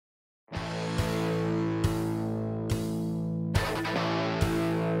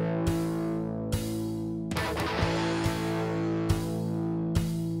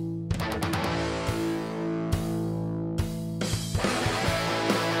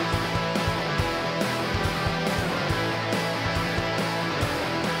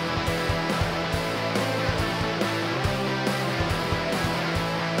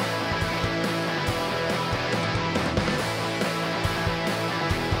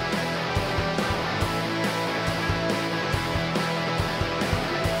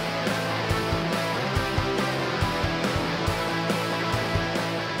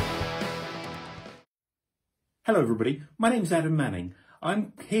Hello everybody, my name's Adam Manning.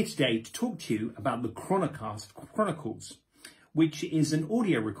 I'm here today to talk to you about the Chronocast Chronicles, which is an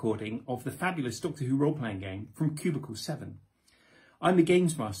audio recording of the fabulous Doctor Who Roleplaying Game from Cubicle 7. I'm the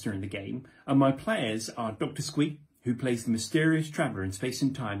games master in the game, and my players are Doctor Squee, who plays the mysterious traveller in space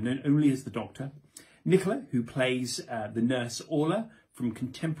and time known only as the Doctor, Nicola, who plays the nurse Orla from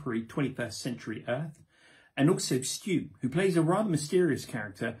contemporary 21st century Earth, and also Stu, who plays a rather mysterious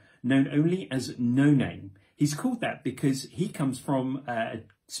character known only as No Name. He's called that because he comes from a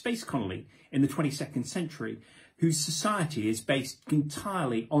space colony in the 22nd century whose society is based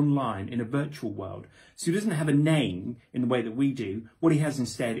entirely online in a virtual world. So he doesn't have a name in the way that we do. What he has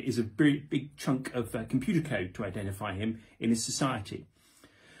instead is a big chunk of computer code to identify him in his society.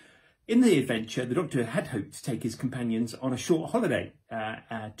 In the adventure, the Doctor had hoped to take his companions on a short holiday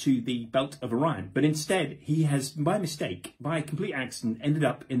to the belt of Orion, but instead he has, by mistake, by a complete accident, ended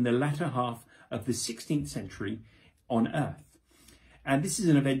up in the latter half of the 16th century on Earth. And this is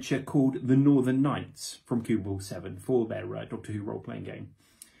an adventure called The Northern Nights from Cubicle 7 for their Doctor Who role-playing game.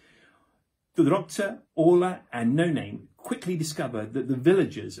 The Doctor, Orla and No Name quickly discover that the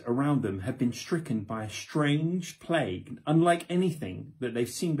villagers around them have been stricken by a strange plague, unlike anything that they've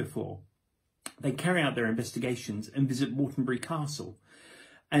seen before. They carry out their investigations and visit Mortonbury Castle.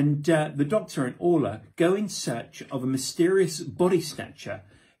 And the Doctor and Orla go in search of a mysterious body snatcher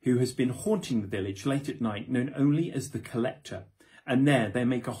who has been haunting the village late at night, known only as the Collector. And there they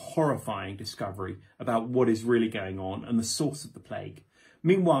make a horrifying discovery about what is really going on and the source of the plague.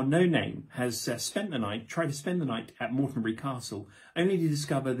 Meanwhile, No Name has tried to spend the night at Mortonbury Castle, only to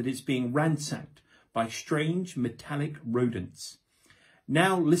discover that it's being ransacked by strange metallic rodents.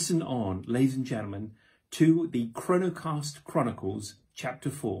 Now listen on, ladies and gentlemen, to the Chronocast Chronicles,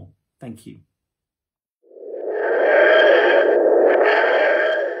 Chapter 4. Thank you.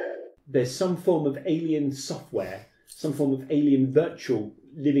 There's some form of alien software, some form of alien virtual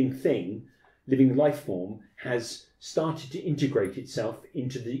living thing, living life form, has started to integrate itself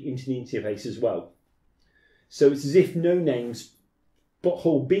into the interface as well. So it's as if No Name's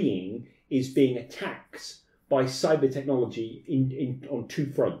whole being is being attacked by cyber technology on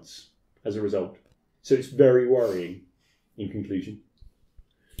two fronts as a result. So it's very worrying, in conclusion.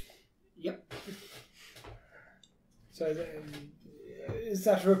 Yep. So is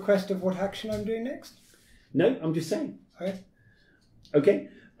that a request of what action I'm doing next? No, I'm just saying. Okay. Okay.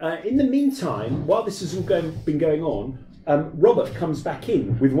 In the meantime, while this has all been going on, Robert comes back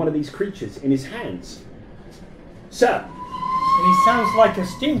in with one of these creatures in his hands. Sir. And he sounds like a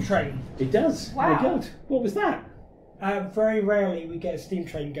steam train. It does. Wow. Oh my God. What was that? Very rarely we get a steam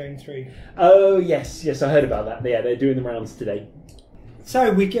train going through. Oh, yes, I heard about that. Yeah, they're doing the rounds today.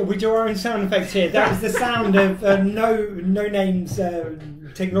 So we do our own sound effects here. That is the sound of No Name's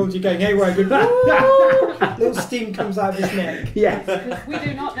technology going haywire. Little steam comes out of his neck. Yeah. Because we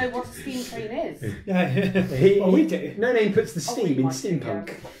do not know what a steam train is. Well, we do. No Name puts the steam in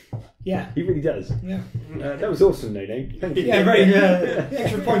steampunk. Yeah. He really does. Yeah. That was awesome, No Name. Thank you. Yeah, very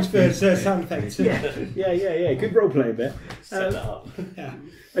extra points for sound effects. Yeah. Good role playing there. Set that up. Yeah.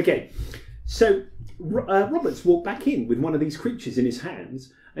 Okay, so Robert's walked back in with one of these creatures in his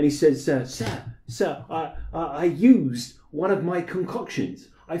hands, and he says, Sir, I used one of my concoctions.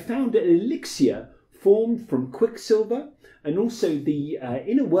 I found an elixir formed from quicksilver and also the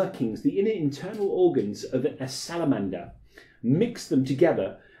inner workings, the inner internal organs of a salamander. Mixed them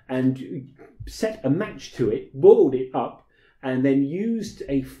together and set a match to it, boiled it up, and then used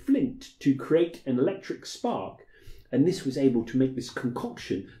a flint to create an electric spark. And this was able to make this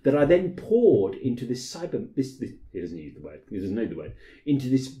concoction that I then poured into this he doesn't use the word, he doesn't know the word, into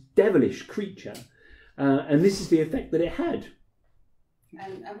this devilish creature. And this is the effect that it had.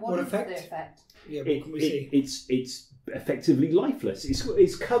 And what is effect? the effect? Yeah, what can we see? It's effectively lifeless.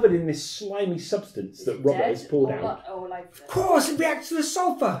 It's covered in this slimy substance that Robert has poured out. Of course, it reacts to the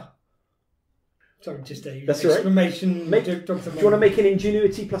sulphur. Sorry, just a That's right. exclamation. Do you want to make an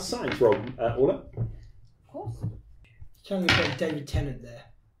ingenuity plus science roll, Orla? Of course. Trying to put David Tennant there.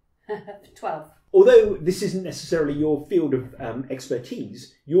 12. Although this isn't necessarily your field of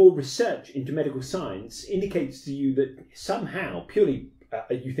expertise, your research into medical science indicates to you that somehow, purely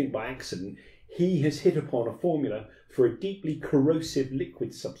you think by accident, he has hit upon a formula for a deeply corrosive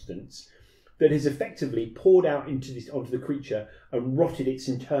liquid substance that is effectively poured out onto the creature and rotted its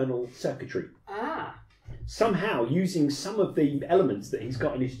internal circuitry. Ah. Somehow, using some of the elements that he's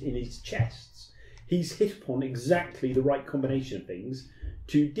got in his chests, he's hit upon exactly the right combination of things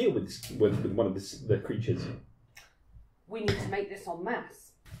to deal with one of the creatures. We need to make this en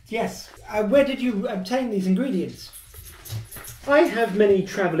masse. Yes. Where did you obtain these ingredients? I have many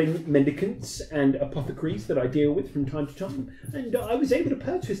travelling mendicants and apothecaries that I deal with from time to time, and I was able to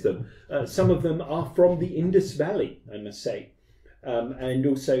purchase them. Some of them are from the Indus Valley, I must say, and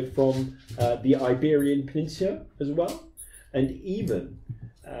also from the Iberian Peninsula as well, and even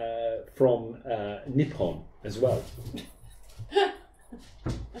from Nippon as well.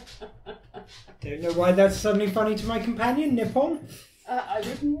 Don't know why that's suddenly funny to my companion, Nippon. I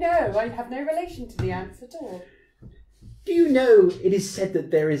wouldn't know. I have no relation to the ants at all. Do you know it is said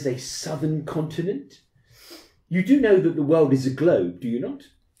that there is a southern continent? You do know that the world is a globe, do you not?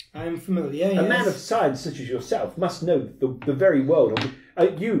 I am familiar, A man of science such as yourself must know the very world.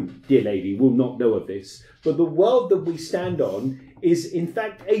 You, dear lady, will not know of this, but the world that we stand on is in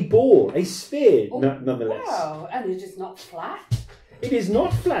fact a ball, a sphere, nonetheless. Wow, and it is not flat? It is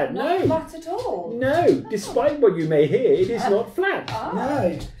not flat, Not no. flat at all? No, despite what you may hear, it is not flat.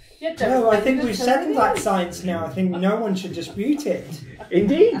 No. You don't No, I think know we've the settled that theory. science now. I think no one should dispute it.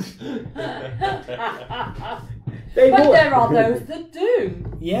 Indeed. But They will- there are those that do.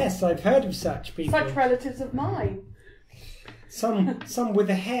 Yes, I've heard of such people. Such relatives of mine. Some with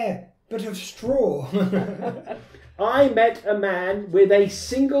a hair, but of straw. I met a man with a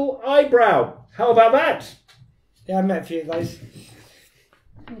single eyebrow. How about that? Yeah, I met a few of those.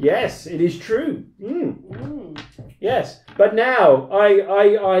 Yes, it is true. Yes, but now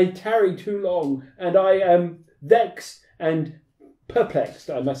I tarry too long, and I am vexed and perplexed,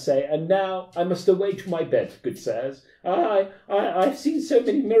 I must say, and now I must away to my bed, good sirs. I've seen so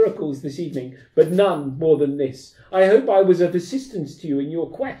many miracles this evening, but none more than this. I hope I was of assistance to you in your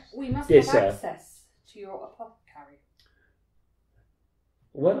quest. We must dear have sir. access to your apothecary.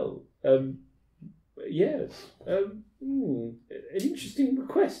 Well, yes. An interesting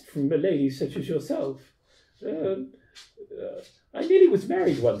request from a lady such as yourself. I nearly was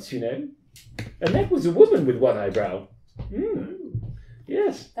married once, you know, and that was a woman with one eyebrow.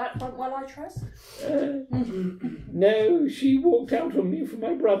 Yes. That went well, I trust? No, she walked out on me for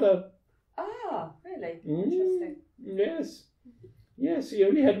my brother. Ah, really? Interesting. Yes. Yes, he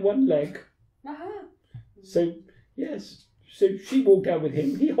only had one leg. Uh-huh. So, yes. So she walked out with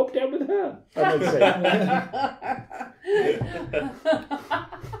him, he hopped out with her, I might say.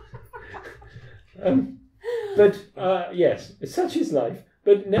 But yes, such is life.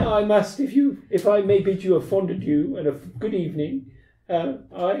 But now I must, if I may bid you a fond adieu and a good evening,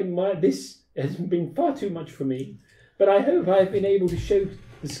 this has been far too much for me. But I hope I have been able to show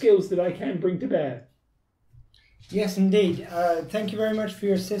the skills that I can bring to bear. Yes, indeed. Thank you very much for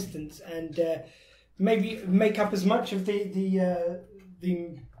your assistance, and maybe make up as much of the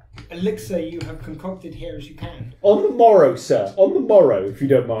elixir you have concocted here as you can. On the morrow, sir. On the morrow, if you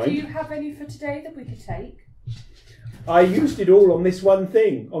don't mind. Do you have any for today that we could take? I used it all on this one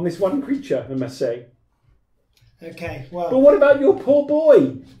thing, on this one creature, I must say. Okay, But well, what about your poor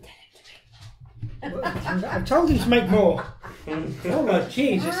boy? I've told him to make more. Oh my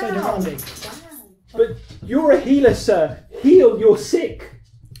jeez, you're so demanding. But you're a healer, sir. Heal your sick.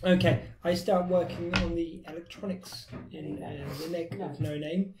 Okay, I start working on the electronics in the neck of No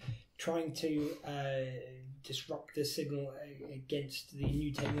Name, trying to disrupt the signal against the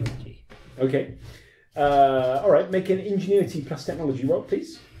new technology. Okay. All right, make an ingenuity plus technology roll,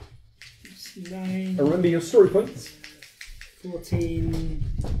 please. 9, And remember your story points. 14.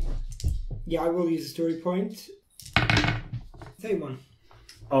 Yeah, I will use a story point. 31.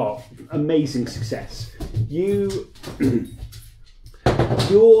 Oh, amazing success.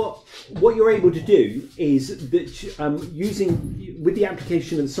 What you're able to do is that with the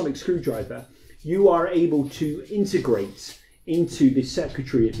application of the sonic screwdriver, you are able to integrate into the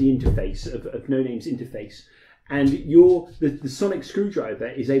circuitry of the interface of No Name's interface, and the sonic screwdriver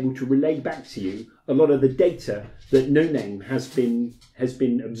is able to relay back to you a lot of the data that No Name has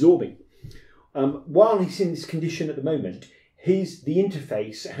been absorbing. While he's in this condition at the moment, the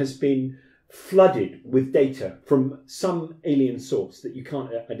interface has been flooded with data from some alien source that you can't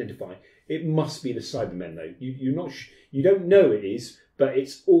identify. It must be the Cybermen, though. You don't know it is, but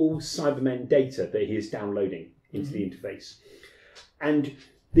it's all Cybermen data that he is downloading into the interface. And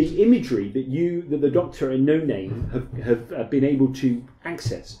the imagery that the Doctor and No Name have been able to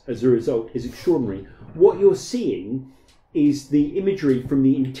access as a result is extraordinary. What you're seeing is the imagery from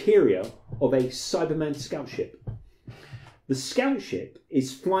the interior of a Cyberman scout ship. The scout ship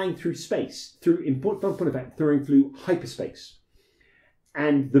is flying through space, through hyperspace.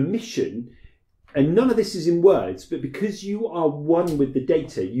 And the mission, and none of this is in words, but because you are one with the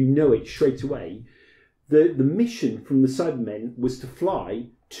data, you know it straight away. The mission from the Cybermen was to fly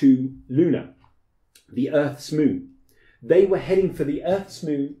to Luna, the Earth's moon. They were heading for the Earth's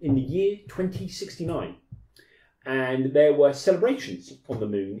moon in the year 2069. And there were celebrations on the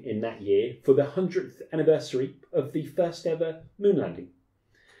moon in that year for the 100th anniversary of the first ever moon landing.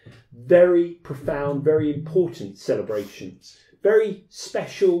 Very profound, very important celebrations. Very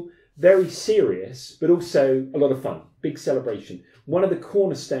special, very serious, but also a lot of fun. Big celebration. One of the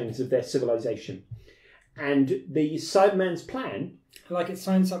cornerstones of their civilization. And the Cyberman's plan... Like it's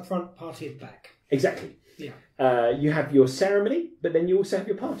science up front, party at back. Exactly. Yeah. You have your ceremony, but then you also have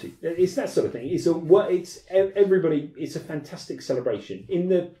your party. It's that sort of thing. It's everybody. It's a fantastic celebration in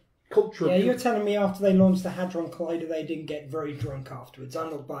the culture. Yeah, you're telling me after they launched the Hadron Collider, they didn't get very drunk afterwards.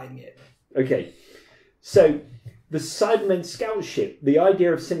 I'm not buying it. Okay, so the Cybermen scout ship. The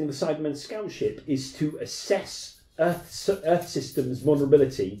idea of sending the Cybermen scout ship is to assess Earth system's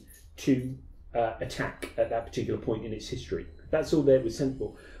vulnerability to attack at that particular point in its history. That's all they were sent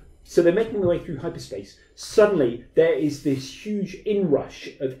for. So they're making their way through hyperspace. Suddenly, there is this huge inrush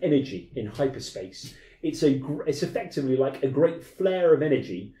of energy in hyperspace. It's effectively like a great flare of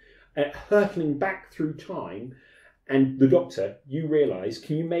energy hurtling back through time. And the Doctor, you realise,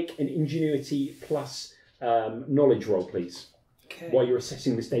 can you make an ingenuity plus knowledge roll, please? Okay. While you're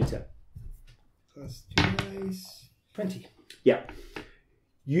assessing this data. Plus 2 dice. 20. Yeah.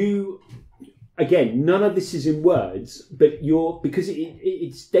 Again, none of this is in words, but because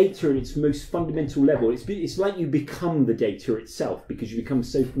it's data at its most fundamental level. It's like you become the data itself because you become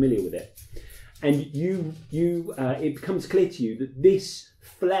so familiar with it, and it becomes clear to you that this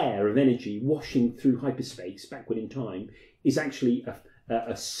flare of energy washing through hyperspace backward in time is actually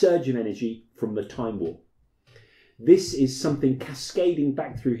a surge of energy from the Time War. This is something cascading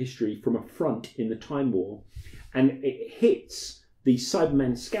back through history from a front in the Time War, and it hits the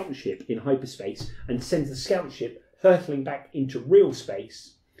Cyberman scout ship in hyperspace and sends the scout ship hurtling back into real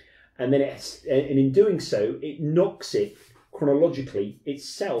space, and then in doing so it knocks it chronologically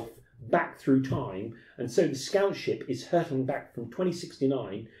itself back through time, and so the scout ship is hurtling back from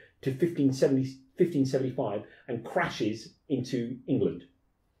 2069 to 1575 and crashes into England,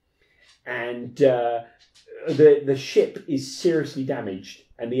 and the ship is seriously damaged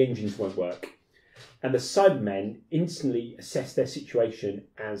and the engines won't work. And the Cybermen instantly assess their situation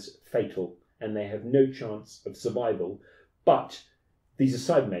as fatal, and they have no chance of survival. But these are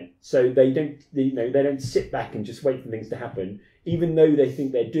Cybermen, so they don't sit back and just wait for things to happen. Even though they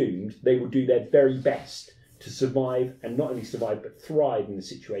think they're doomed, they will do their very best to survive, and not only survive but thrive in the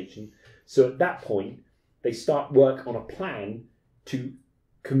situation. So at that point, they start work on a plan to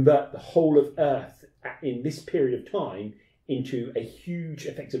convert the whole of Earth in this period of time into a huge,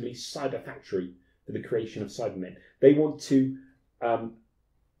 effectively, cyber factory for the creation of Cybermen. They want to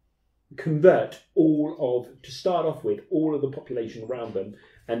convert to start off with, all of the population around them,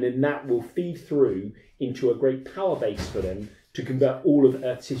 and then that will feed through into a great power base for them to convert all of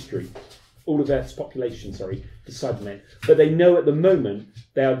Earth's history, all of Earth's population, to Cybermen. But they know at the moment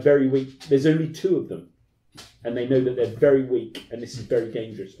they are very weak. There's only 2 of them, and they know that they're very weak, and this is very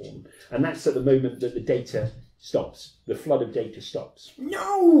dangerous for them. And that's at the moment that the data stops. The flood of data stops.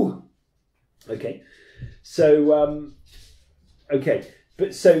 No! Okay, so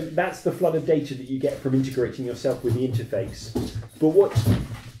so that's the flood of data that you get from integrating yourself with the interface. But what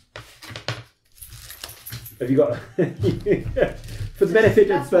have you got? For the benefit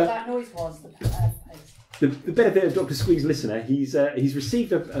That's of what that noise was. the benefit of Doctor Squee's listener, he's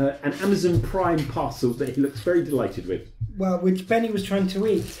received an Amazon Prime parcel that he looks very delighted with. Well, which Benny was trying to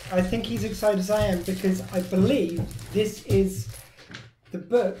eat. I think he's excited as I am because I believe this is the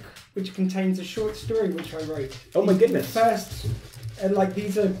book which contains a short story which I wrote. Oh my goodness! The first,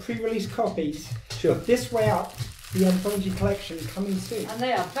 these are pre-release copies. Sure. Of This Way Up, the anthology collection coming soon. And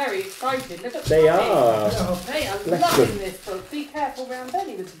they are very excited. Look at They Bobby. are. They are Bless loving them. this book. Be careful round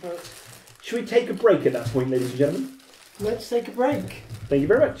Benny with the book. Should we take a break at that point, ladies and gentlemen? Let's take a break. Thank you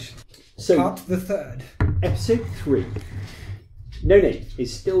very much. So, Part the 3rd. episode 3. No Name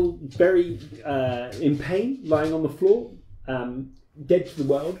is still very in pain, lying on the floor, dead to the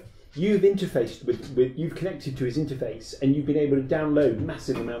world. You've interfaced you've connected to his interface, and you've been able to download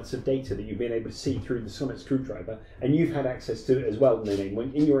massive amounts of data that you've been able to see through the sonic screwdriver, and you've had access to it as well, No Name.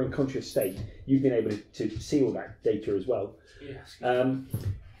 When in your unconscious state, you've been able to see all that data as well. Yes.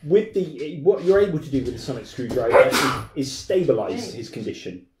 With what you're able to do with the sonic screwdriver is stabilise his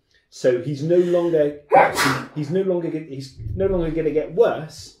condition. So he's no longer going to get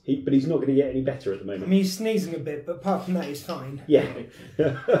worse, but he's not going to get any better at the moment. I mean, he's sneezing a bit, but apart from that, he's fine. Yeah.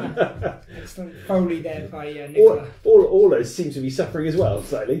 Excellent Foley there by Nicola. All those seem to be suffering as well,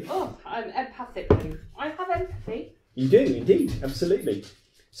 slightly. Oh, I'm empathic. I have empathy. You do, indeed, absolutely.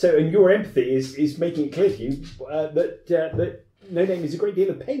 So, and your empathy is making it clear to you that No Name is a great deal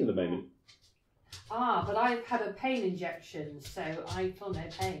of pain at the moment. But I've had a pain injection, so I feel no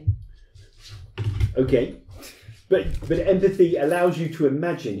pain. Okay. But empathy allows you to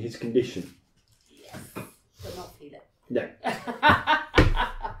imagine his condition. Yes, but not feel it. No.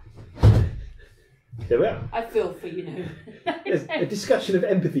 There we are. I feel for you know. There's a discussion of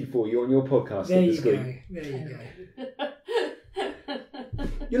empathy for you on your podcast. There on the you screen. go. There you go.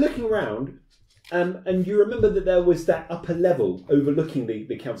 You're looking around, and you remember that there was that upper level overlooking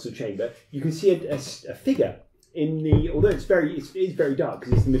the council chamber. You can see a figure in the. Although it is very dark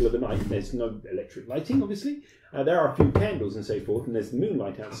because it's the middle of the night. And there's no electric lighting, obviously. There are a few candles and so forth, and there's the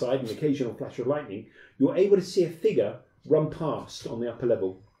moonlight outside, and an occasional flash of lightning. You're able to see a figure run past on the upper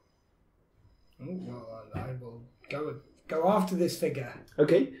level. Oh, well, I will go after this figure.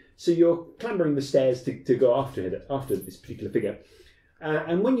 Okay, so you're clambering the stairs to go after this particular figure.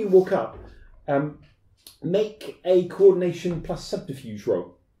 And when you walk up, make a coordination plus subterfuge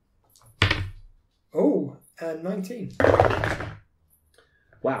roll. Oh, 19.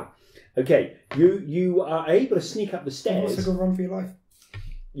 Wow. Okay, you are able to sneak up the stairs. Also, go run for your life.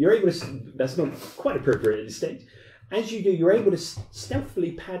 You're able to. That's not quite appropriate at this stage. As you do, you're able to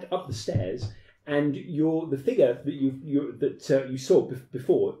stealthily pad up the stairs, and the figure that you saw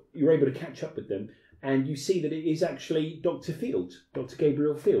before. You're able to catch up with them. And you see that it is actually Dr.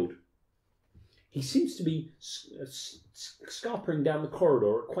 Gabriel Field. He seems to be scarpering down the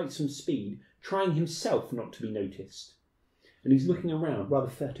corridor at quite some speed, trying himself not to be noticed. And he's looking around rather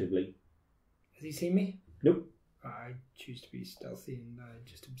furtively. Has he seen me? Nope. I choose to be stealthy and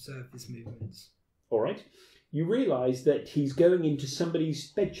just observe his movements. All right. You realise that he's going into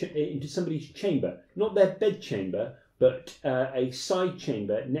somebody's chamber, not their bed chamber, but a side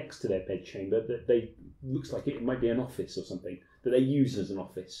chamber next to their bed chamber that looks like it might be an office or something that they use as an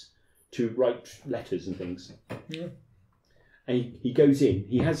office to write letters and things. Yeah. And he goes in.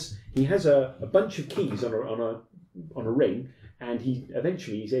 He has a bunch of keys on a ring, and he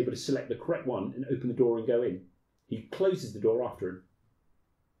eventually is able to select the correct one and open the door and go in. He closes the door after him.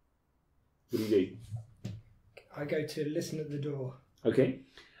 What do you do? I go to listen at the door. Okay.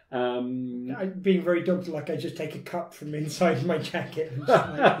 I'm being very doctor-like. I just take a cup from inside my jacket and just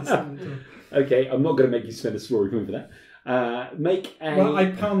listen at the door. Okay, I'm not going to make you spend a story point for that. Make a. Well,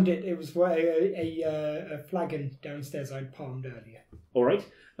 I palmed it. It was a flagon downstairs I'd palmed earlier. All right.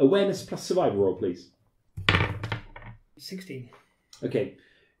 Awareness plus survival roll, please. 16. Okay.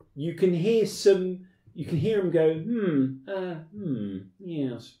 You can hear him go.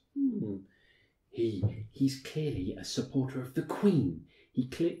 Yes. He's clearly a supporter of the Queen.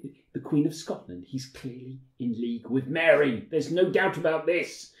 The Queen of Scotland. He's clearly in league with Mary. There's no doubt about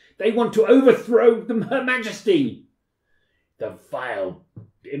this. They want to overthrow Her Majesty. The vile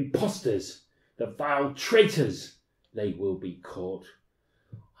impostors, the vile traitors, they will be caught.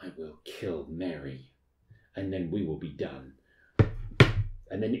 I will kill Mary, and then we will be done.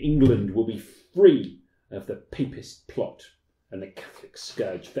 And then England will be free of the papist plot and the Catholic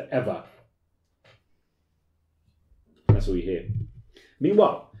scourge forever. That's all you hear.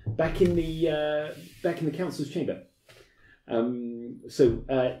 Meanwhile, back in the council's chamber.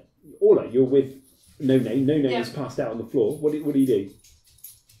 Orla, you're with No Name. No Name is passed out on the floor. What do you do?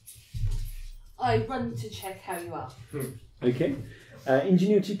 I run to check how you are. Okay.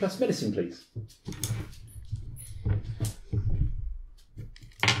 Ingenuity plus medicine, please.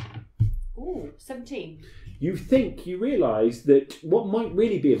 Ooh, 17. You realise that what might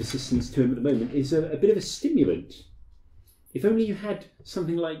really be of assistance to him at the moment is a bit of a stimulant. If only you had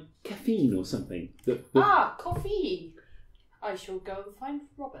something like caffeine or something. Coffee! I shall go and find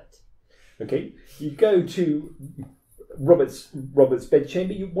Robert. Okay, you go to Robert's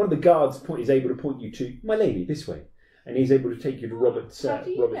bedchamber. One of the guards is able to point you to, my lady, this way. And he's able to take you to Robert's... How do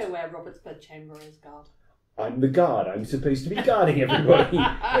you know where Robert's bedchamber is, guard? I'm the guard. I'm supposed to be guarding everybody.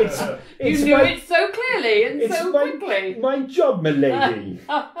 You knew it so clearly and so quickly. My job, my lady.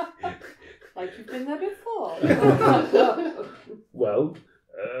 Like you've been there before. Well,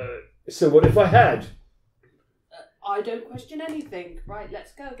 so what if I had? I don't question anything. Right,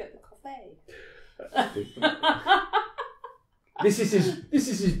 let's go get the coffee. This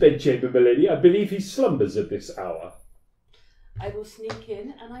is his bedchamber, my lady. I believe he slumbers at this hour. I will sneak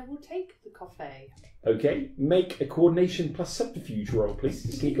in and I will take the coffee. Okay, make a coordination plus subterfuge roll, please.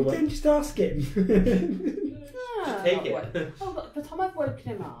 To sneak away. Don't just ask him. Take it. Oh, but by the time I've woken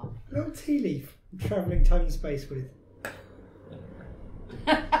him up. Little tea leaf. Travelling time and space with.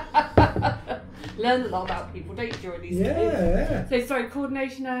 Learn a lot about people, don't you, during these days? Yeah. So, sorry,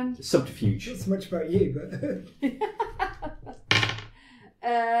 coordination and... Subterfuge. Not so much about you, but...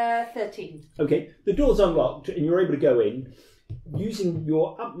 13. Okay, the door's unlocked and you're able to go in. using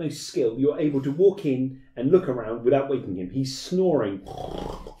your utmost skill, you're able to walk in and look around without waking him. He's snoring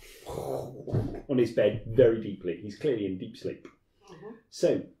on his bed very deeply. He's clearly in deep sleep.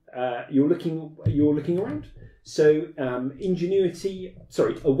 So you're looking around. So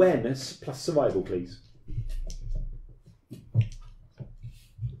awareness plus survival, please.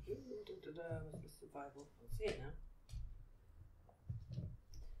 Survival. See it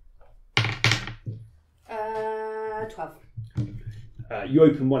now. 12. You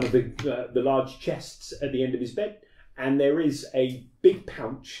open one of the large chests at the end of his bed, and there is a big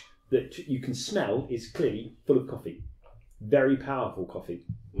pouch that you can smell is clearly full of coffee. Very powerful coffee.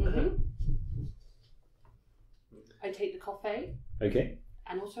 I take the coffee. Okay.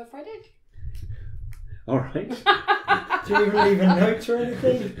 And also a fried egg. All right. Do you even leave a note or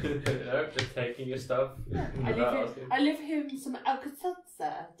anything? No, just taking your stuff. Yeah. I leave him some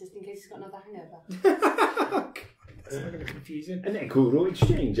Alka-Seltzer just in case he's got another hangover. That's not going to confuse him. An equitable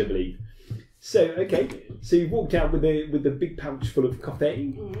exchange, I believe. So, okay. So you walked out with a big pouch full of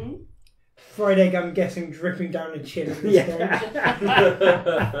coffee. Fried egg, I'm guessing, dripping down the chin at this stage.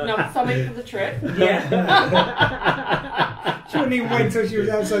 No, something for the trip. Yeah. She wouldn't even wait till she was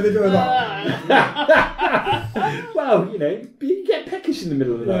outside the door. Well, you get peckish in the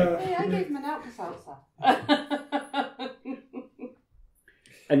middle of the night. Hey, I gave him an Alka-Seltzer.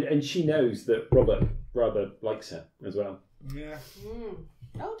 And she knows that Robert rather likes her as well. Yeah.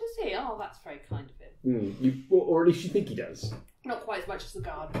 Oh, does he? Oh, that's very kind of him. Or at least you think he does. Not quite as much as the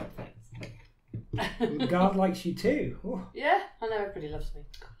guard, but thanks. The guard likes you too. Oh. Yeah, I know everybody loves me.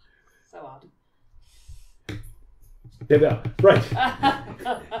 So hard. There we are. Right.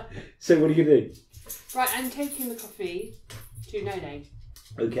 So what are you going to do? Right, I'm taking the coffee to No Name.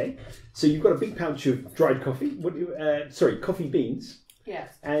 Okay. So you've got a big pouch of dried coffee. Coffee beans.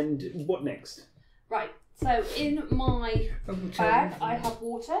 Yes. And what next? Right. So in my bag, I have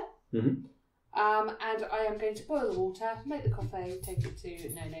water. And I am going to boil the water, make the coffee, take it to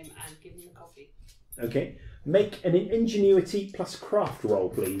No Name, and give him the coffee. Okay. Make an ingenuity plus craft roll,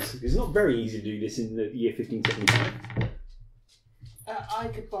 please. It's not very easy to do this in the year 1575. I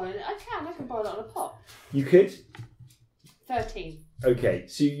could boil it. I can boil it on a pot. You could? 13. Okay,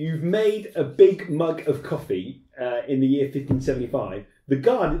 so you've made a big mug of coffee in the year 1575. The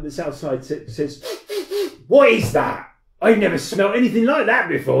guard that's outside says, "What is that? I've never smelled anything like that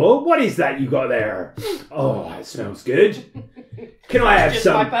before. What is that you got there? Oh, that smells good. Can I have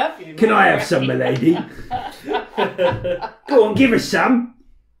some? Can I have some, my lady? Go on, give us some."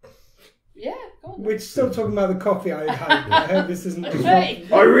 Yeah, go on. We're still talking about the coffee. I hope this isn't. Hey.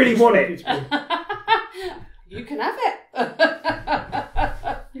 I really want it. You can have it.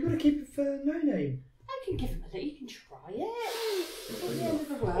 You've got to keep it for No Name. I can give him a little. You can try it. It's not the end of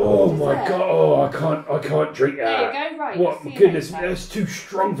the world. Oh my god! Oh, I can't drink that. There you go. Right. What see you goodness? later. That's too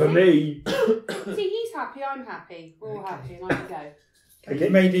strong for me. See, he's happy. I'm happy. We're all happy, and I can go. Okay.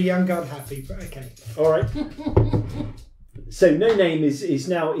 Made the young guard happy, but okay. All right. So No Name is he's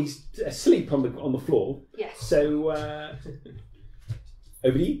asleep on the floor. Yes. So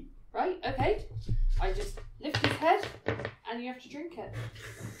over to you. Right. Okay. I just lift his head, and you have to drink it.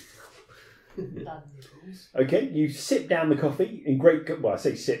 Done. Okay, you sip down the coffee in I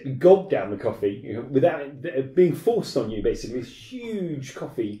say sip, you gob down the coffee without it being forced on you. Basically, this huge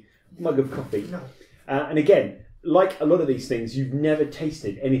mug of coffee. No. And again, like a lot of these things, you've never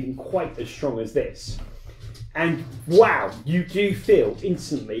tasted anything quite as strong as this. And wow, you do feel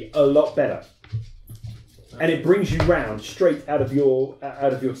instantly a lot better. And it brings you round straight out of your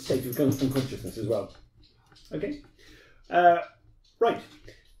state of unconsciousness as well. Okay, right,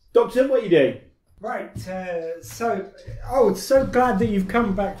 Doctor, what are you doing? Right. It's so glad that you've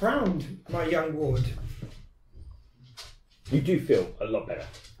come back round, my young ward. You do feel a lot better.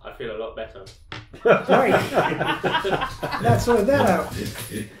 I feel a lot better. Right. Let's sort that out.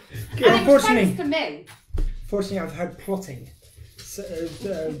 And it's thanks to me. Fortunately, I've heard plotting. So,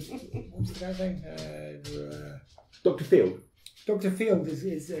 what's the guy's name? Dr. Field. Dr. Field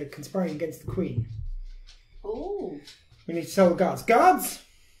is conspiring against the Queen. Oh. We need to tell the guards. Guards!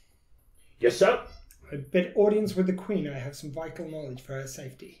 Yes, sir. I bid audience with the Queen. I have some vital knowledge for her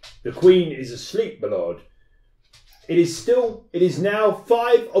safety. The Queen is asleep, my lord. It is now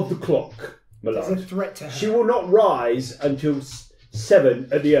 5 of the clock, my lord. There's a threat to her. She will not rise until 7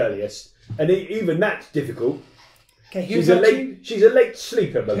 at the earliest, and even that's difficult. Okay, She's a late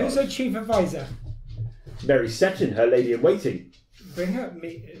sleeper, my who's lord. her chief advisor? Mary Seton, her lady in waiting. Bring her,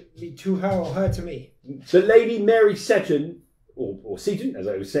 me to her or her to me. The Lady Mary Seton, or Seton, as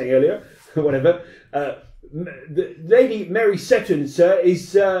I was saying earlier, whatever. The Lady Mary Seton, sir,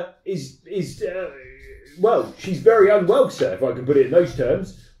 is well, she's very unwell, sir, if I can put it in those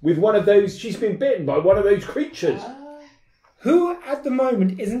terms. With one of those, she's been bitten by one of those creatures. Who at the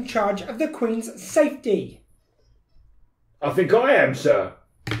moment is in charge of the Queen's safety? I think I am, sir.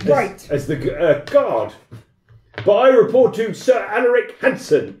 Right. As the guard. But I report to Sir Alaric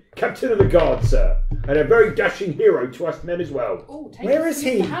Hanson, Captain of the Guard, sir. And a very dashing hero to us men as well. Ooh, Where is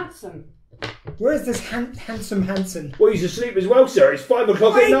he? Handsome. Where is this handsome Hanson? Well, he's asleep as well, sir. It's 5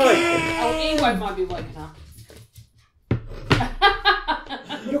 o'clock at night. Oh, he might be woken up.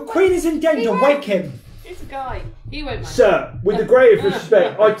 Your Queen is in danger. Wake him. It's a guy. He won't mind. Sir, with the greatest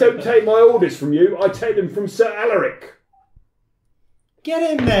respect, I don't take my orders from you. I take them from Sir Alaric.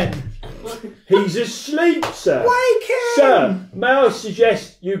 Get him then. He's asleep, sir. Wake him. Sir, may I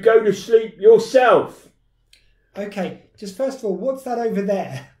suggest you go to sleep yourself? Okay, just first of all, what's that over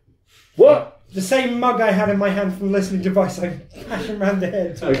there? What? The same mug I had in my hand from the listening device. I bash him round the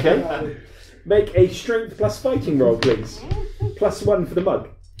head. Okay. Make a strength plus fighting roll, please. +1 for the mug.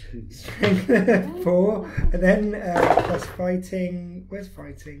 4, and then plus fighting. Where's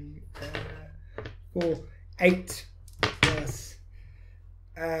fighting? 4, 8 plus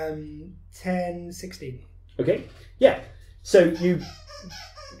 10, 16. Okay. Yeah. So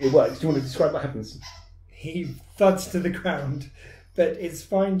it works. Do you want to describe what happens? He thuds to the ground, but it's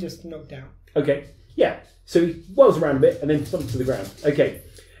fine, just knocked out. Okay. Yeah. So he whirls around a bit and then thumps to the ground. Okay.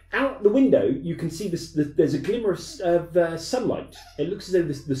 Out the window, you can see there's a glimmer of sunlight. It looks as though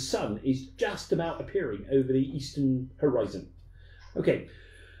the sun is just about appearing over the eastern horizon. Okay.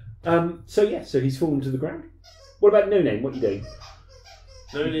 So he's fallen to the ground. What about No Name? What are you doing?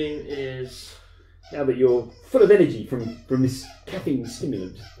 No Name is Now that you're full of energy from this caffeine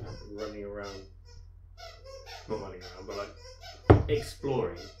stimulant. running around. Not running around, but like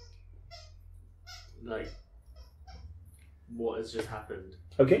exploring. Like what has just happened.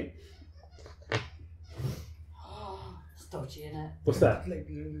 Okay. It's dodgy, isn't it? What's that?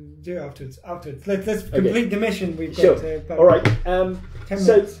 Do it afterwards. Let's complete the mission. We've got Sure. about All right. 10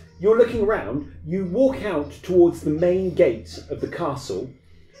 So minutes. you're looking around. You walk out towards the main gate of the castle,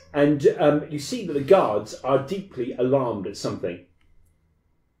 and you see that the guards are deeply alarmed at something.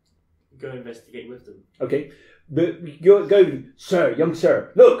 Go investigate with them. Okay. Go, sir, young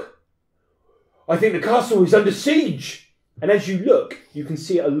sir. Look. I think the castle is under siege. And as you look, you can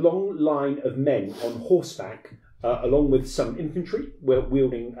see a long line of men on horseback, along with some infantry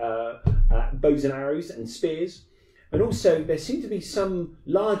wielding bows and arrows and spears. And also, there seem to be some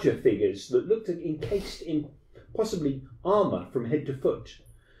larger figures that looked encased in possibly armour from head to foot.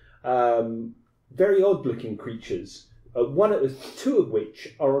 Very odd-looking creatures. Two of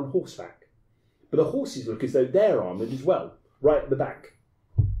which are on horseback. But the horses look as though they're armoured as well, right at the back.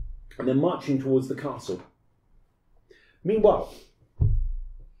 And they're marching towards the castle. Meanwhile...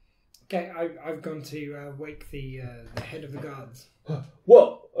 Okay, I've gone to wake the head of the guards.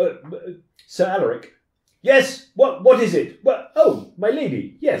 What? Sir Alaric? Yes, what is it? Oh, my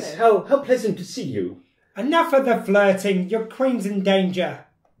lady, yes, how pleasant to see you. Enough of the flirting, your queen's in danger.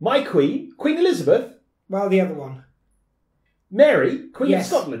 My queen? Queen Elizabeth? Well, the other one. Mary? Queen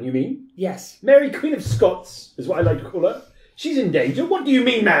Yes. of Scotland, you mean? Yes. Mary, Queen of Scots, is what I like to call her. She's in danger. What do you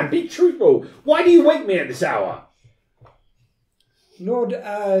mean, man? Be truthful. Why do you wake me at this hour? Lord,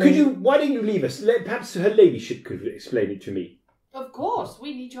 Why don't you leave us? Perhaps her ladyship could explain it to me. Of course,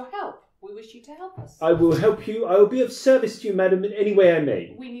 we need your help. We wish you to help us. I will help you. I will be of service to you, madam, in any way I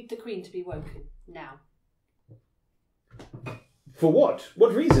may. We need the Queen to be woken now. For what?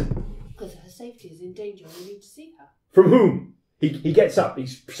 What reason? Because her safety is in danger and we need to see her. From whom? He gets up, he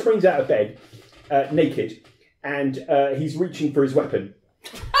springs out of bed, naked, and he's reaching for his weapon.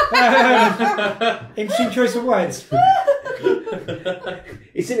 interesting choice of words.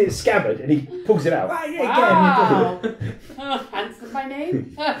 It's in its scabbard, and he pulls it out. Wow. Handsome by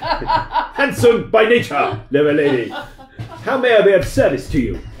name. Handsome by nature, little lady. How may I be of service to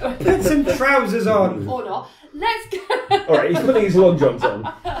you? Put some trousers on. Or not. Let's go. All right, he's putting his long johns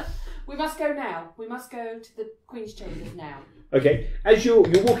on. We must go now. We must go to the Queen's chambers now. Okay, as you're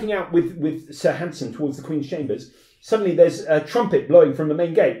walking out with Sir Hanson towards the Queen's chambers, suddenly there's a trumpet blowing from the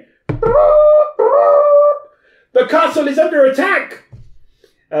main gate. The castle is under attack!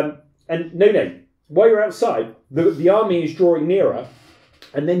 And no, while you're outside, the army is drawing nearer,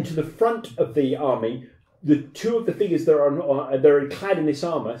 and then to the front of the army, the two of the figures that are clad in this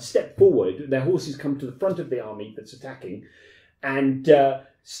armour step forward. Their horses come to the front of the army that's attacking, and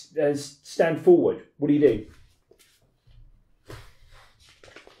stand forward. What do you do?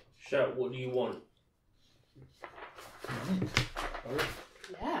 Shout, what do you want?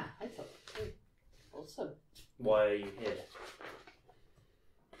 Yeah, I thought. Awesome. Why are you here?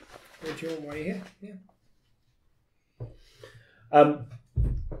 What do you want? Why are you here? Yeah.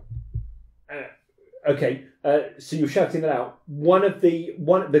 Okay, so you're shouting that out. One of the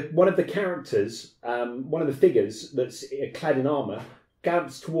characters, one of the figures that's clad in armour,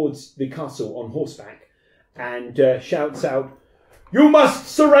 gallops towards the castle on horseback and shouts out, "You must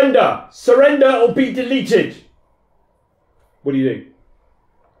surrender! Surrender or be deleted!" What do you do?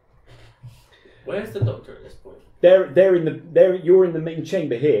 Where's the doctor at this point? You're in the main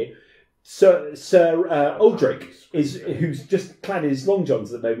chamber here. Sir Aldrich who's just clad in his long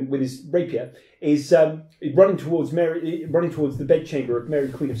johns at the moment with his rapier, is running towards the bedchamber of Mary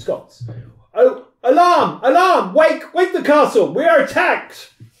Queen of Scots. Oh, alarm! Alarm! Wake the castle! We are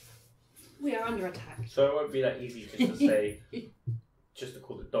attacked! We are under attack. So it won't be that easy just to say, just to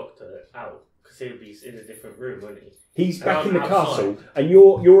call the doctor out, because he'll be in a different room, won't he? He's back in the outside. castle, and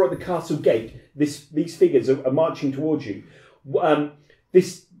you're at the castle gate. These figures are marching towards you.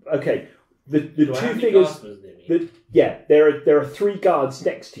 The Do I two have any figures. guardsmen near me? There are 3 guards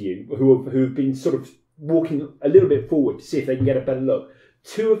next to you who have been sort of walking a little bit forward to see if they can get a better look.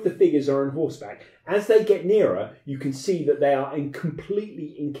 2 of the figures are on horseback. As they get nearer, you can see that they are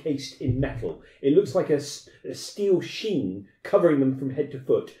completely encased in metal. It looks like a steel sheen covering them from head to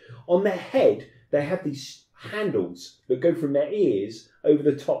foot. On their head, they have these handles that go from their ears over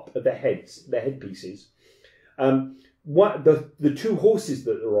the top of their headpieces. The 2 horses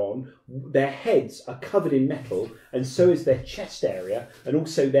that they're on, their heads are covered in metal, and so is their chest area, and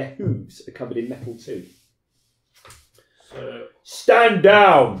also their hooves are covered in metal too. So, Stand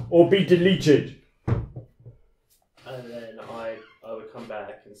down or be deleted. and then I would come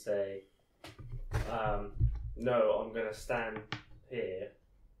back and say, no, I'm going to stand here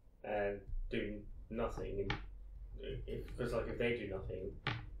and do nothing. Because if they do nothing,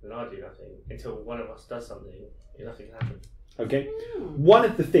 then I do nothing until one of us does something. Nothing can happen. Okay. One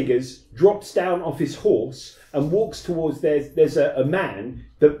of the figures drops down off his horse and walks towards. There's a man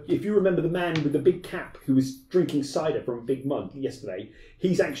that, if you remember the man with the big cap who was drinking cider from a big mug yesterday,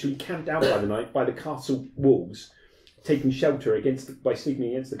 he's actually camped out by the night by the castle walls, taking shelter by sleeping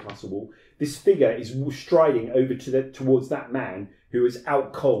against the castle wall. This figure is striding over towards that man who is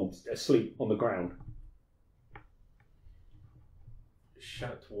out cold, asleep on the ground.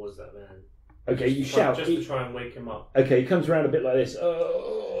 Shout towards that man. Okay, you shout. Just to try and wake him up. Okay, he comes around a bit like this.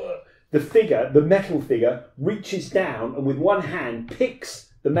 The metal figure, reaches down and with one hand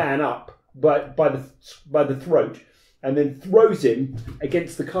picks the man up by the throat and then throws him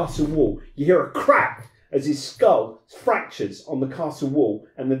against the castle wall. You hear a crack as his skull fractures on the castle wall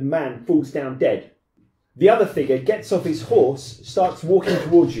and the man falls down dead. The other figure gets off his horse, starts walking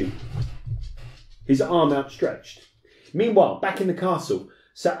towards you, his arm outstretched. Meanwhile, back in the castle,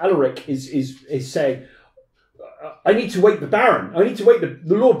 Sir Alaric is saying, I need to wake the Baron. I need to wake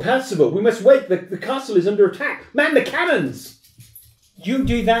the Lord Percival. We must wake. The castle is under attack. Man the cannons! You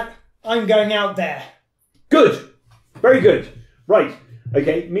do that. I'm going out there. Good. Very good. Right.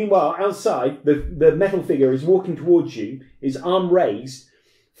 Okay. Meanwhile, outside, the metal figure is walking towards you, his arm raised.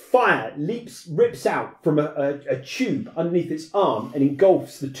 Fire rips out from a tube underneath its arm and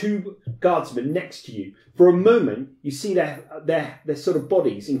engulfs the 2 guardsmen next to you. For a moment, you see their sort of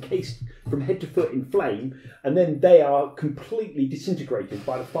bodies encased from head to foot in flame, and then they are completely disintegrated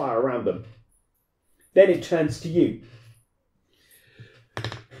by the fire around them. Then it turns to you.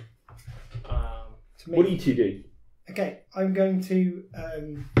 What do you 2 do? Okay, I'm going to...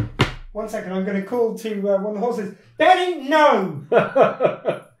 1 second, I'm going to call to one of the horses. Benny, no!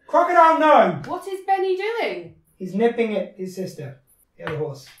 Crocodile, no! What is Benny doing? He's nipping at his sister, the other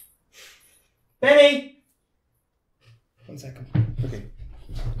horse. Benny! 1 second. Okay.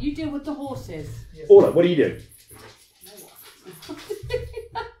 You deal with the horses. Yes. Orla, what do you do?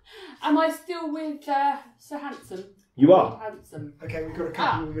 Am I still with Sir Handsome? You are. Handsome. Okay, we've got a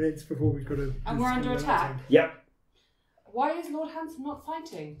couple of minutes before we've got to... And we're under attack? Yep. Why is Lord Handsome not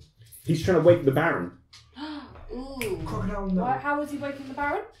fighting? He's trying to wake the Baron. Ooh. Crocodile, no. How is he waking the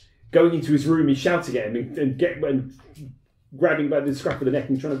Baron? Going into his room, he's shouting at him and grabbing by the scruff of the neck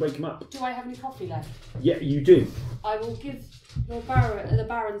and trying to wake him up. Do I have any coffee left? Yeah, you do. I will give the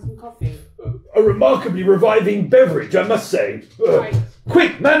Baron some coffee. A remarkably reviving beverage, I must say. Right.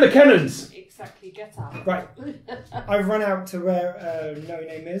 Quick, man the cannons! Exactly, get up. Right. I've run out to where No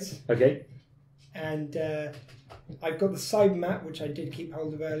Name is. Okay. And I've got the cyber map, which I did keep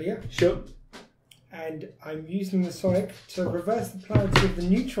hold of earlier. Sure. And I'm using the sonic to reverse the polarity of the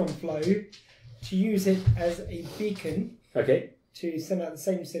neutron flow to use it as a beacon. Okay. To send out the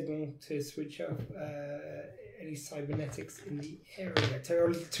same signal to switch off any cybernetics in the area, to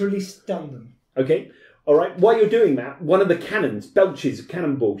at least stun them. Okay. All right. While you're doing that, one of the cannons belches a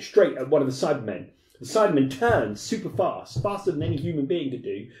cannonball straight at one of the Cybermen. The Cyberman turns super fast, faster than any human being could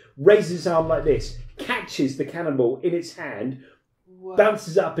do, raises his arm like this, catches the cannonball in its hand,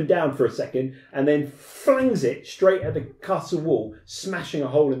 bounces up and down for a second, and then flings it straight at the castle wall, smashing a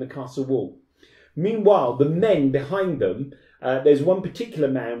hole in the castle wall. Meanwhile, the men behind them, there's one particular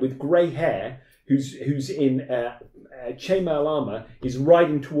man with grey hair who's in chainmail armour, is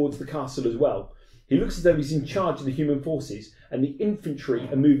riding towards the castle as well. He looks as though he's in charge of the human forces, and the infantry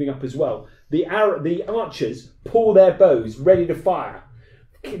are moving up as well. The archers pull their bows, ready to fire.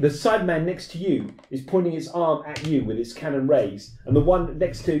 The Cyberman next to you is pointing its arm at you with its cannon raised, and the one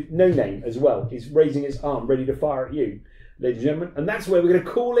next to No Name as well is raising its arm, ready to fire at you, ladies and gentlemen. And that's where we're going to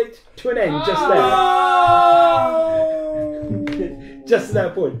call it to an end just there. Just at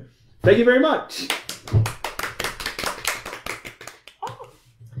that point. Thank you very much.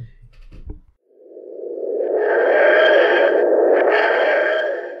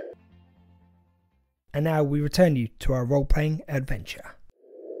 And now we return you to our role-playing adventure.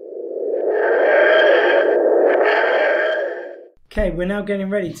 Okay, we're now getting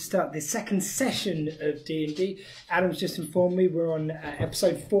ready to start the second session of D&D. Adam's just informed me we're on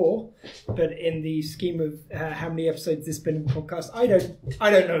episode 4, but in the scheme of how many episodes this has been in the podcast, I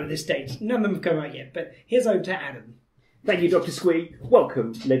don't know at this stage. None of them have come out yet, but here's over to Adam. Thank you, Doctor Squee.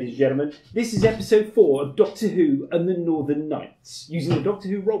 Welcome, ladies and gentlemen. This is episode 4 of Doctor Who and the Northern Nights, using the Doctor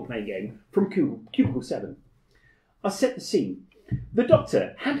Who role-playing game from Cubicle 7. I'll set the scene. The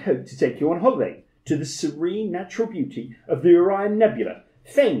Doctor had hoped to take you on holiday to the serene natural beauty of the Orion Nebula,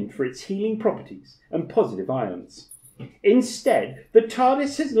 famed for its healing properties and positive ions. Instead, the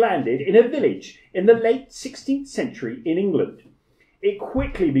TARDIS has landed in a village in the late 16th century in England. It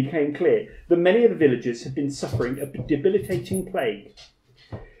quickly became clear that many of the villagers had been suffering a debilitating plague.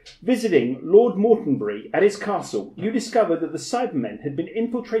 Visiting Lord Mortonbury at his castle, you discovered that the Cybermen had been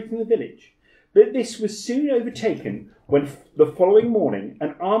infiltrating the village, but this was soon overtaken when the following morning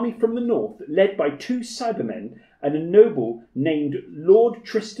an army from the north, led by 2 Cybermen and a noble named Lord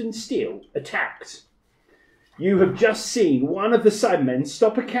Tristan Steele, attacked. You have just seen one of the Cybermen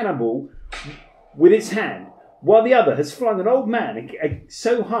stop a cannonball with its hand, while the other has flung an old man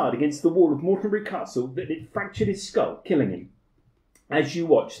so hard against the wall of Mortonbury Castle that it fractured his skull, killing him. As you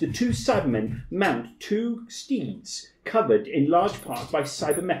watch, the 2 Cybermen mount 2 steeds covered in large part by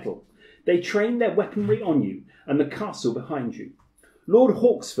cyber metal. They train their weaponry on you and the castle behind you. Lord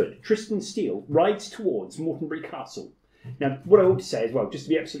Hawksford, Tristan Steele, rides towards Mortonbury Castle. Now, what I ought to say as well, just to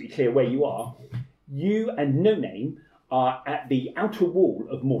be absolutely clear where you are, you and No Name are at the outer wall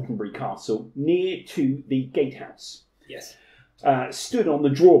of Mortonbury Castle, near to the gatehouse. Yes. Stood on the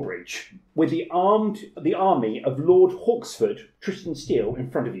drawbridge with the army of Lord Hawksford, Tristan Steele,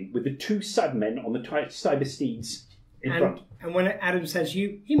 in front of you, with the 2 Cybermen on the Cybersteeds in front. And when Adam says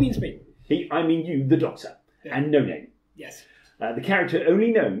you, he means me. I mean you, the Doctor, and No Name. Yes. The character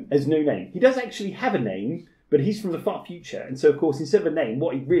only known as No Name. He does actually have a name, but he's from the far future, and so of course instead of a name,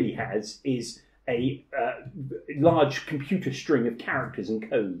 what he really has is a large computer string of characters and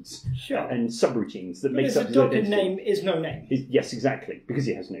codes and subroutines that makes up his adopted name is No Name. Yes, exactly, because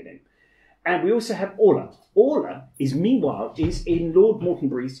he has no name. And we also have Orla. Orla is meanwhile in Lord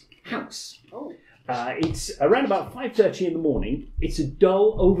Mortonbury's house. Oh. It's around about 5:30 in the morning. It's a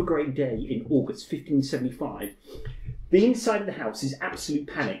dull, overgrey day in August 1575. The inside of the house is absolute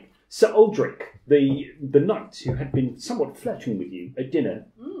panic. Sir Aldrich, the knight who had been somewhat flirting with you at dinner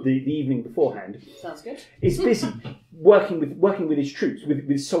the evening beforehand, Sounds good. is busy working with his troops, with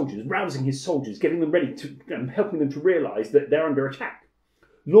his soldiers, rousing his soldiers, getting them ready to, helping them to realise that they're under attack.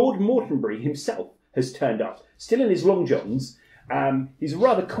 Lord Mortonbury himself has turned up, still in his long johns. He's a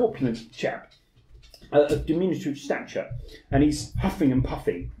rather corpulent chap, of diminutive stature, and he's huffing and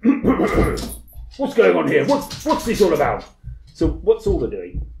puffing. What's going on here? What's this all about? So what's Orla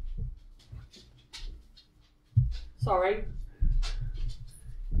doing? Sorry.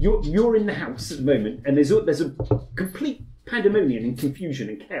 You're in the house at the moment, and there's a complete pandemonium and confusion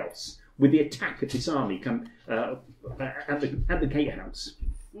and chaos with the attack of this army at the gatehouse.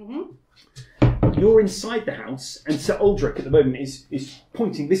 Mm-hmm. You're inside the house, and Sir Aldrich at the moment is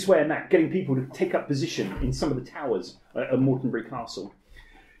pointing this way and that, getting people to take up position in some of the towers at Mortonbury Castle.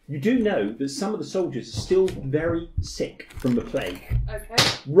 You do know that some of the soldiers are still very sick from the plague. Okay.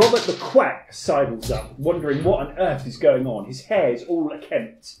 Robert the Quack sidles up, wondering what on earth is going on. His hair's all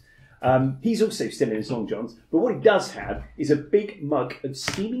unkempt. He's also still in his long johns, but what he does have is a big mug of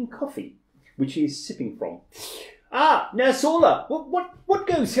steaming coffee, which he is sipping from. Ah, Nurse Orla, what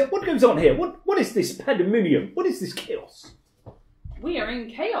goes on here? What is this pandemonium? What is this chaos? We are in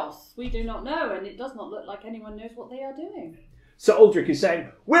chaos. We do not know, and it does not look like anyone knows what they are doing. Sir Aldrich is saying,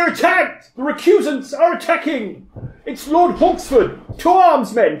 "We're attacked! The recusants are attacking! It's Lord Hawksford! To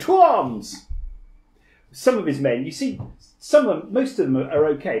arms, men! To arms!" Some of his men, you see, most of them are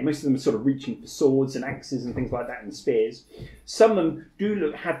okay. Most of them are sort of reaching for swords and axes and things like that and spears. Some of them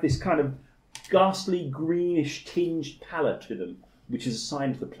do have this kind of ghastly greenish tinged pallor to them, which is a sign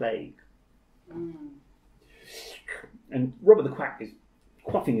of the plague. And Robert the Quack is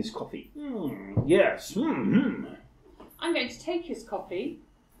quaffing his coffee. Yes. I'm going to take his coffee.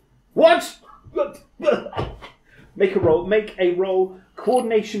 What? Make a roll.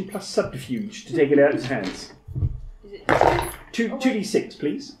 Coordination plus subterfuge to take it out of his hands. Is it 2d6,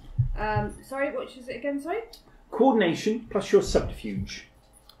 please. Sorry, what is it again? Sorry. Coordination plus your subterfuge.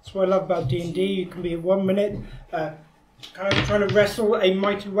 That's what I love about D&D. You can be 1 minute kind of trying to wrestle a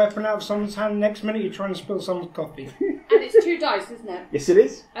mighty weapon out of someone's hand. Next minute, you're trying to spill someone's coffee. And it's 2 dice, isn't it? Yes, it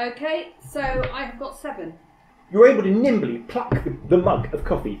is. Okay, so I have got 7. You're able to nimbly pluck the mug of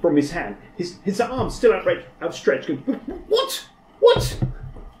coffee from his hand. His arms still outstretched. Going, what? What?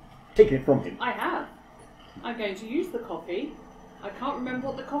 Taking it from him. I have. I'm going to use the coffee. I can't remember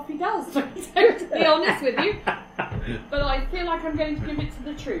what the coffee does, to be honest with you. But I feel like I'm going to give it to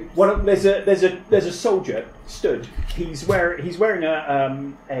the troops. Well, there's a soldier stood. He's wearing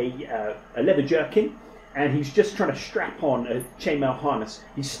a leather jerkin, and he's just trying to strap on a chainmail harness.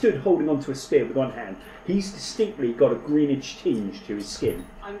 He stood holding onto a spear with one hand. He's distinctly got a greenish tinge to his skin.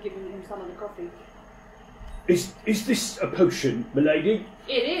 I'm giving him some of the coffee. Is this a potion, milady?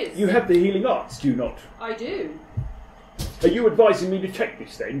 It is. You have the healing arts, do you not? I do. Are you advising me to take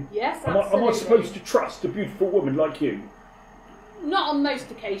this then? Yes, absolutely. Am I supposed to trust a beautiful woman like you? Not on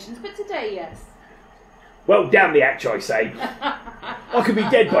most occasions, but today, yes. Well, damn the hatch, I say. I could be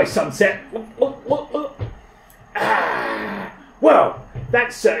dead by sunset. Well,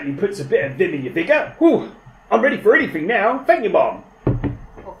 that certainly puts a bit of vim in your figure. Whew, I'm ready for anything now. Thank you, Mom.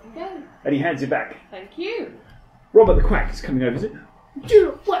 Off you go. And he hands it back. Thank you. Robert the Quack is coming over and says,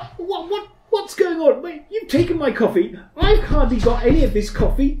 what's going on? Wait, you've taken my coffee. I've hardly got any of this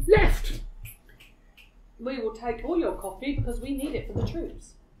coffee left. We will take all your coffee because we need it for the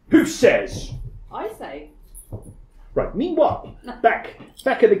troops. Who says? I say. Right, meanwhile, back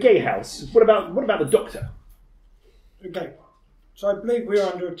at the gay house, what about the doctor? Okay. So I believe we were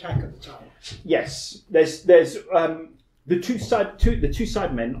under attack at the time. Yes, there's the two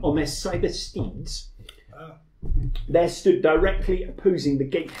sidemen on their cybersteeds. They're stood directly opposing the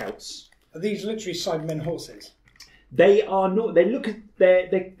gatehouse. Are these literally sidemen horses? They are not.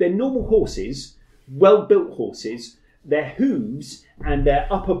 They're normal horses, well-built horses. Their hooves and their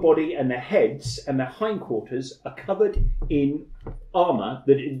upper body and their heads and their hindquarters are covered in armour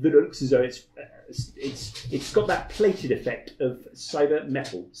that looks as though it's got that plated effect of cyber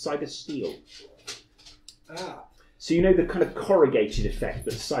metal, cyber steel. Ah. So you know the kind of corrugated effect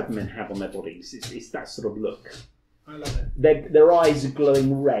that Cybermen have on their bodies. It's that sort of look. I love it. Their eyes are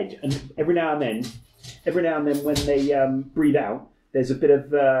glowing red, and every now and then when they breathe out, there's a bit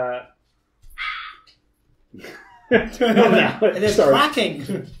of. There's Sorry.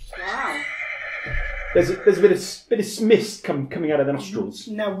 cracking. Wow. There's a bit of mist coming out of the nostrils.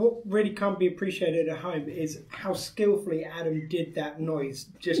 Now, what really can't be appreciated at home is how skillfully Adam did that noise,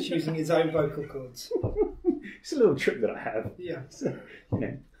 just using his own vocal cords. It's a little trick that I have. Yeah. So, you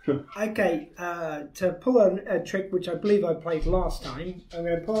know. Okay, to pull a trick which I believe I played last time, I'm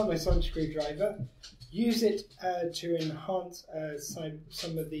going to pull out my sonic screwdriver, use it to enhance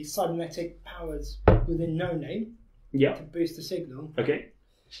some of the cybernetic powers within No Name. Yeah. To boost the signal. Okay.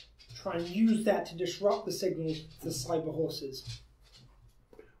 Try and use that to disrupt the signal to cyber horses.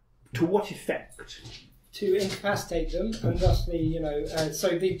 To what effect? To incapacitate them, and thusly,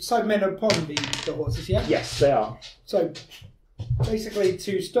 so the Cybermen are upon the horses, yeah? Yes, they are. So, basically,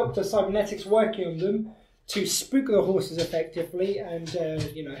 to stop the cybernetics working on them, to spook the horses effectively, and,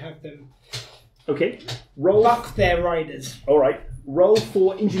 have them Okay. Roll. buck their riders. Alright. Roll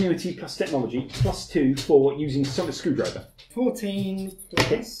for ingenuity plus technology, +2 for using sonic screwdriver. 14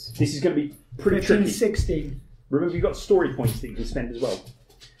 plus This is going to be pretty 15, tricky. 16. Remember, you've got story points that you can spend as well.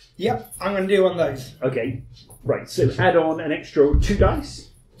 Yep, I'm going to do one of those. Okay. Right, so add on an extra 2 dice.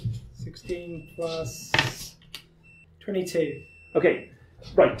 16 plus 22. Okay,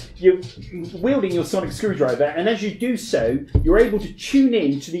 right. You're wielding your sonic screwdriver, and as you do so, you're able to tune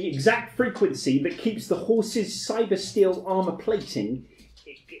in to the exact frequency that keeps the horse's cyber steel armour plating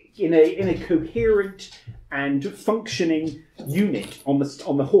in a coherent and functioning unit on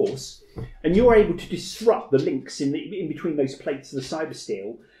the horse, and you're able to disrupt the links in between those plates of the cyber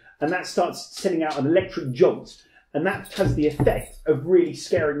steel, and that starts sending out an electric jolt, and that has the effect of really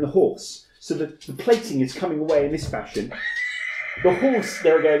scaring the horse. So the plating is coming away in this fashion, The horse,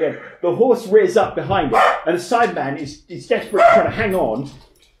 there we go again. The horse rears up behind it, and the Cyberman is desperate, trying to hang on.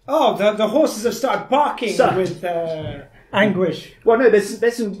 Oh, the horses have started barking with anguish. Well, no,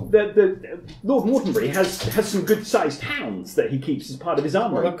 there's some. The Lord Mortonbury has some good-sized hounds that he keeps as part of his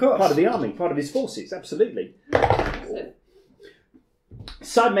army, well, of course. part of the army, part of his forces. Absolutely.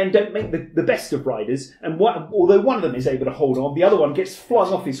 Cybermen don't make the best of riders, and although one of them is able to hold on, the other one gets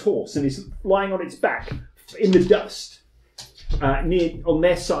flung off his horse and is lying on its back in the dust, near on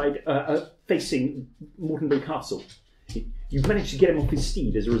their side, facing Mortonbury Castle. You've managed to get him off his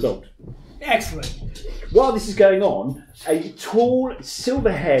steed as a result. Excellent. While this is going on, a tall,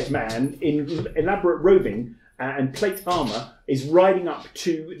 silver-haired man in elaborate robing and plate armour is riding up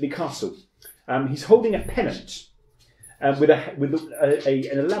to the castle. He's holding a pennant with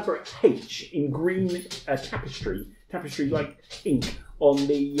an elaborate H in green tapestry like ink on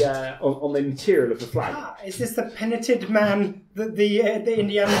the material of the flag. Ah, is this the penitent man that the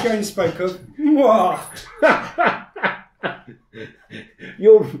Indiana Jones spoke of? Mwah.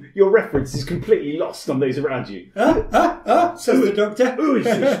 Your reference is completely lost on those around you. Says the Doctor. Who is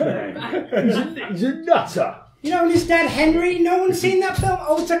this man? He's a nutter. You know his dad Henry? No one's seen that film?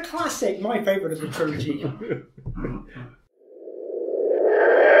 Oh, it's a classic. My favourite of the trilogy.